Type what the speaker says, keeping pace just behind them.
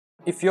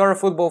If you're a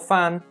football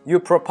fan, you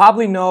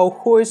probably know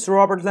who is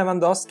Robert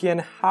Lewandowski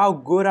and how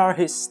good are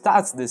his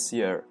stats this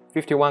year.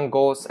 51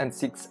 goals and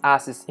 6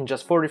 assists in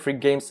just 43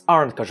 games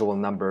aren't casual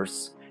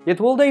numbers. Yet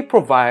will they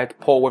provide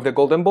Paul with the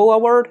Golden Ball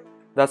award?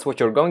 That's what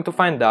you're going to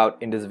find out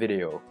in this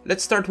video.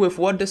 Let's start with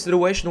what the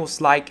situation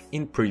was like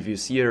in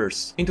previous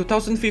years. In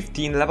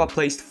 2015, Leva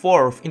placed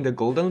 4th in the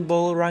Golden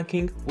Ball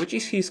ranking, which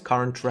is his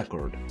current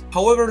record.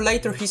 However,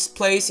 later his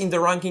place in the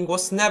ranking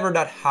was never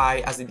that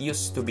high as it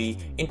used to be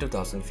in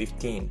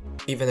 2015.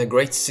 Even a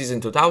great season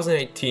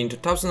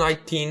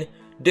 2018-2019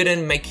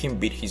 didn't make him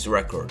beat his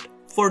record.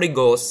 40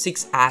 goals,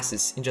 6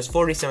 assists in just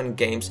 47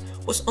 games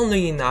was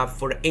only enough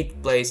for the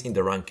 8th place in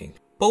the ranking.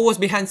 Paul was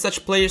behind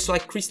such players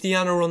like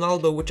Cristiano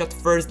Ronaldo, which at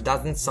first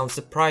doesn't sound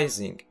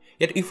surprising.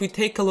 Yet if we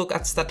take a look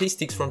at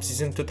statistics from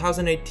season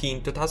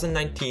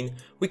 2018-2019,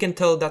 we can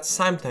tell that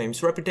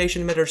sometimes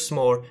reputation matters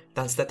more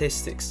than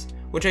statistics,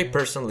 which I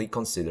personally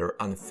consider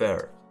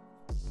unfair.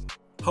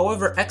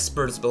 However,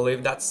 experts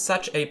believe that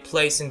such a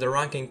place in the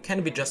ranking can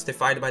be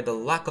justified by the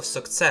lack of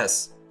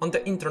success on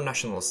the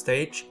international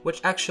stage, which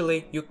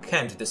actually you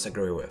can't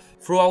disagree with.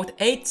 Throughout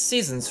 8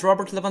 seasons,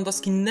 Robert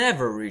Lewandowski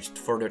never reached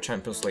for the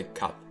Champions League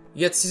Cup.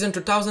 Yet season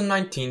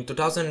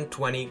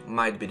 2019-2020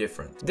 might be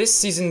different. This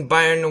season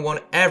Bayern won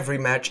every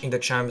match in the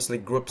Champions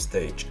League group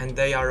stage and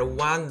they are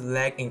one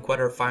leg in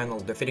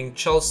quarterfinal, defeating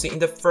Chelsea in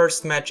the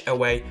first match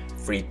away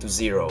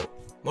 3-0.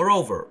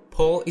 Moreover,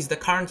 Paul is the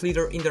current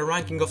leader in the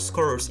ranking of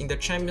scorers in the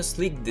Champions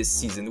League this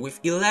season with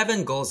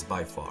 11 goals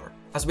by far.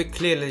 As we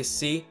clearly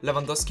see,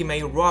 Lewandowski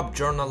may rob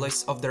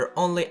journalists of their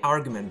only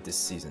argument this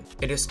season.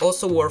 It is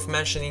also worth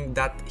mentioning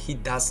that he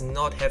does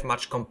not have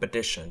much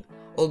competition.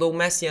 Although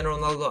Messi and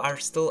Ronaldo are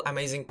still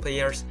amazing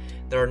players,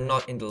 they are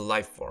not in the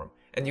life form,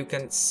 and you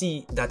can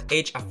see that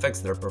age affects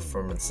their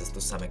performances to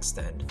some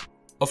extent.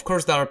 Of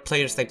course, there are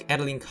players like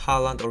Erling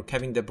Haaland or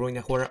Kevin De Bruyne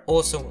who are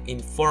also in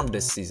form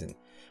this season,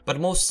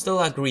 but most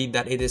still agree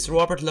that it is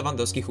Robert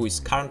Lewandowski who is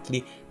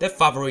currently the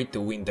favorite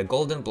to win the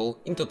Golden Ball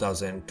in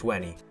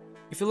 2020.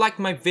 If you liked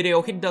my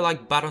video, hit the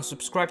like button,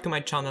 subscribe to my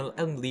channel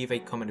and leave a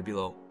comment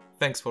below.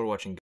 Thanks for watching.